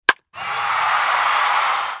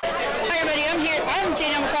I'm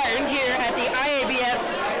Daniel McCartan here at the IABF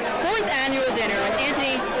 4th annual dinner with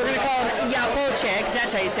Anthony, we're going to call him Iapoce, because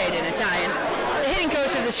that's how you say it in Italian, the hitting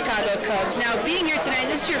coach of the Chicago Cubs. Now, being here tonight,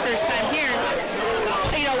 this is your first time here,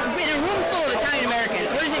 in a room full of Italian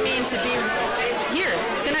Americans. What does it mean to be here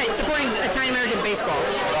tonight supporting Italian American baseball?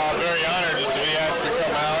 Very honored just to be asked to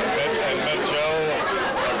come out and met Joe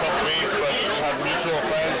a couple weeks, but have mutual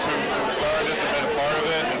friends who started this and been a part of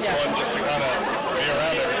it. It's fun just to kind of be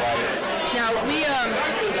around everybody. Now,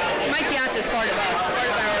 Mike Piazza is part of us, part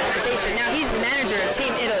of our organization. Now, he's manager of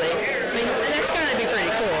Team Italy. I mean, that's got to be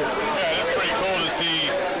pretty cool. Yeah, it's pretty cool to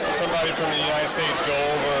see somebody from the United States go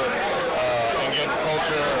over and get the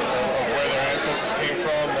culture of where their ancestors came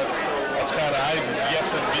from. That's kind of, I've yet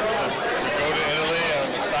to go to Italy.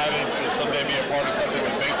 I'm excited to someday be a part of something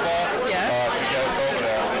with baseball to get us over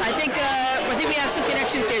there. I think we have some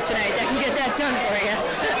connections here tonight that can get that done for you.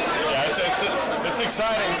 Yeah, it's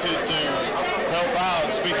exciting to help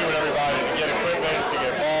out, speaking with everybody, to get equipment, to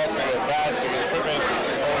get balls, to get bats, to get equipment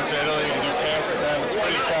over to Italy and do camps with them. It's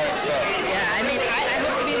pretty exciting stuff. Yeah, I mean, I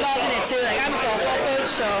hope to be involved in it too. Like, I'm a softball coach,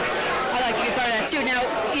 so I like to be part of that too. Now,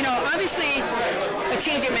 obviously, a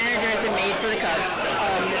change in manager has been made for the Cubs,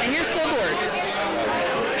 and you're still bored.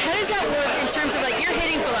 How does that work in terms of, like, your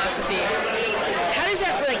hitting philosophy? How does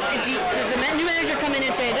that, like, does the new manager come in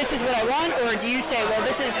and say, this is what I want, or do you say, well,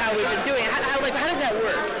 this is how we've been doing it? How does that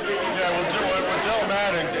work? Yeah, well, Joe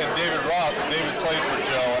Matt and David Ross, David played for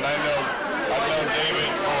Joe, and I've known David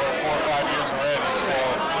for 4 or 5 years already, so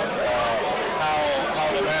how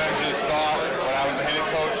the managers thought when I was a hitting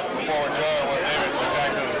coach before Joe and with David, it's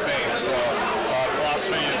exactly the same. So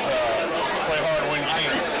philosophy is play hard, win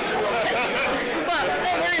games. Well,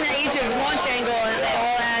 we're in the age of launch angle and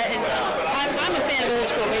all that, and I'm a fan of old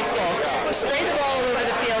school baseball. Spray the ball all over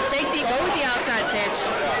the field, go with the outside pitch.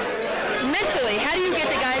 Mentally, how do you get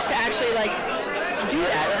the guys to actually, like, do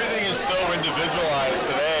that? Everything is so individualized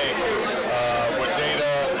today with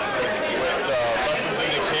data, with lessons in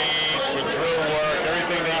the cage, with drill work,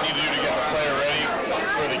 everything they need to do to get the player ready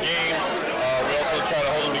for the game. We also try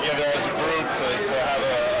to hold them together as a group to have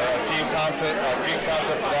a team concept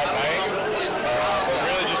for that night. But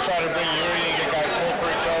really just try to bring unity and get guys pulled for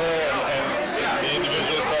each other, and the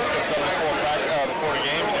individual stuff gets done before the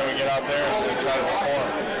game, and then we get out there and try to perform.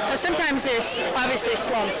 Now, sometimes there's obviously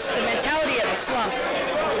slumps, the mentality of a slump.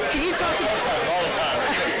 Can you talk to all the time.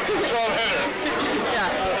 Control hitters.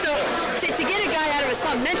 Yeah. So to get a guy out of a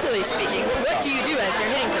slump, mentally speaking, what do you do as their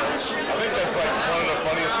hitting coach? I think that's like one of the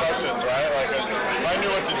funniest questions, right? Like, if I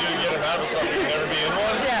knew what to do to get him out of something, he'd never be in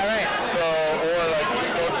one. Yeah, right. So, or like the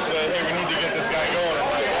coach said, hey, we need to get this guy going.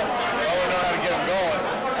 It's like, oh, we know how to get him going.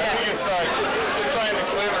 I think it's like just trying to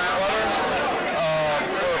clear the clutter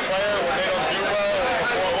for a player when they don't do well or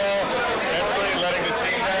perform well, mentally letting the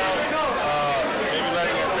team down, maybe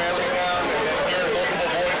letting his family down, and then hearing multiple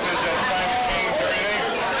voices and trying to change everything.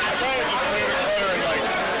 Trying to just clear the clutter and like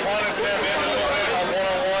harness them in a little bit on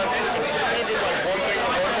one-on-one. Maybe like one thing to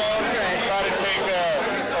work on. Try to take a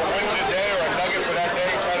win of the day or a nugget for that day.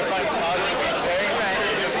 Try to find the positive each day.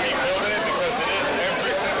 And just keep building it, because it is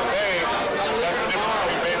every single day. That's the difference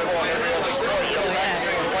between baseball and every other sport. You're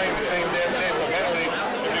practicing and playing the same damn day, so mentally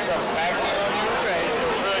it becomes taxing on you. Right.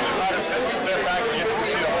 It's really just how to step back and get to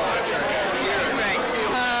see the whole picture again. Right.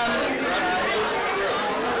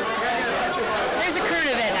 There's a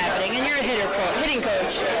current event happening, and you're a hitting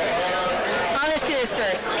coach. I'll ask you this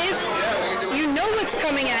first. If you know what's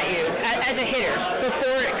coming at you as a hitter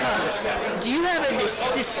before it comes, do you have a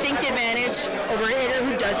distinct advantage over a hitter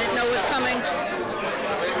who doesn't know what's coming?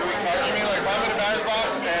 You mean like if I'm in the batter's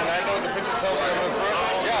box and I know the pitcher tells me I'm going to throw?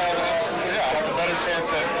 I have a better chance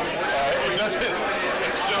at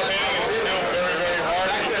it's still hitting and it's still very, very hard.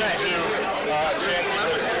 It gives you a chance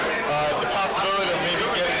because the possibility of maybe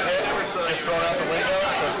getting hit gets thrown out the window,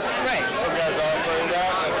 because some guys are afraid of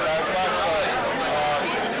that in the batter's box. So,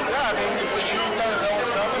 I mean, if you kind of know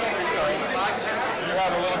what's coming, you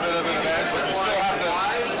have a little bit of an advantage, but you still have to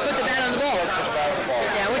put the bat on the ball.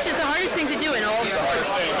 Yeah, which is the hardest thing to do in all sports. It's the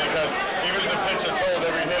hardest thing, because even if the pitcher told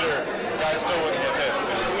every hitter, guys still wouldn't get hits.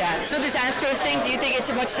 Yeah, so this Astros thing, do you think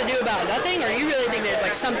it's much to do about nothing, or do you really think there's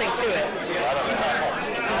like something to it? I don't know.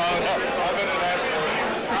 I'm in an Astros.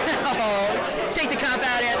 Take the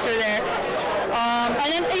cop-out answer there. And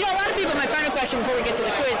then, a lot of people, my final question before we get to the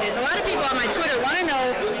quiz is, a lot of people on my Twitter want to know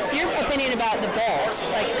your opinion about the balls.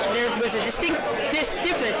 Like, there was a distinct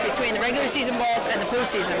difference between the regular season balls and the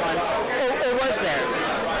postseason ones, or was there?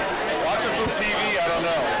 Watching from TV, I don't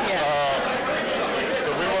know. Yeah. So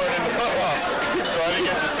we weren't in the playoffs, so I didn't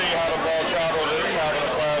get to see how the ball traveled in the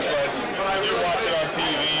playoffs, but I do watch it on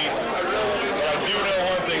TV. But I do know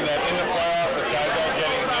one thing, that in the playoffs, if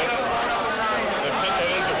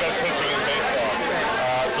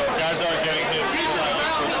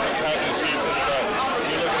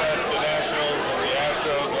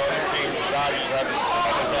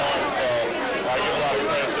at his own, so I give a lot of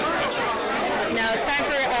credit to the pitchers. Now it's time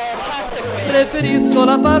for pasta quiz. Preferisco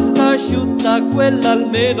la pasta asciutta, quella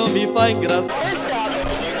almeno mi fa ingrassare. First up,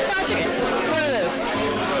 fried chicken. What are those?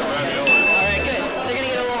 Raviolis. All right, good. They're gonna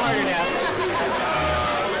get a little harder now.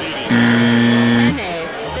 Ziti. Penne.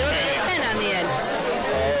 They look like a pen on the end.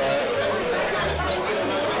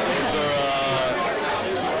 These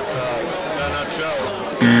are not shells.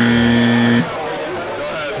 Go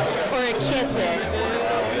ahead. Or a kente.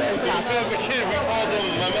 So as a kid, we called them,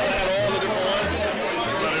 my mother had all the different ones,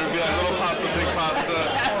 but it would be like little pasta, big pasta,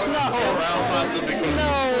 No. round pasta, because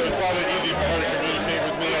No. it was probably easy for her to communicate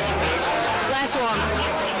with me as a kid. Last one.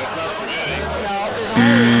 It's not spaghetti. No, there's a whole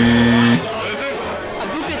What is it? a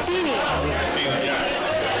bucatini. Bucatini,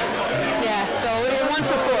 yeah. Yeah, so we're 1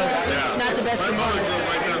 for 4. Yeah. Not the best My mother performance. grew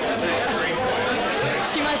right down the street.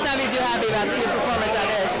 She must not be too happy about the performance on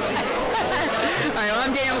this. All right, well,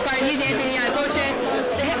 I'm Daniel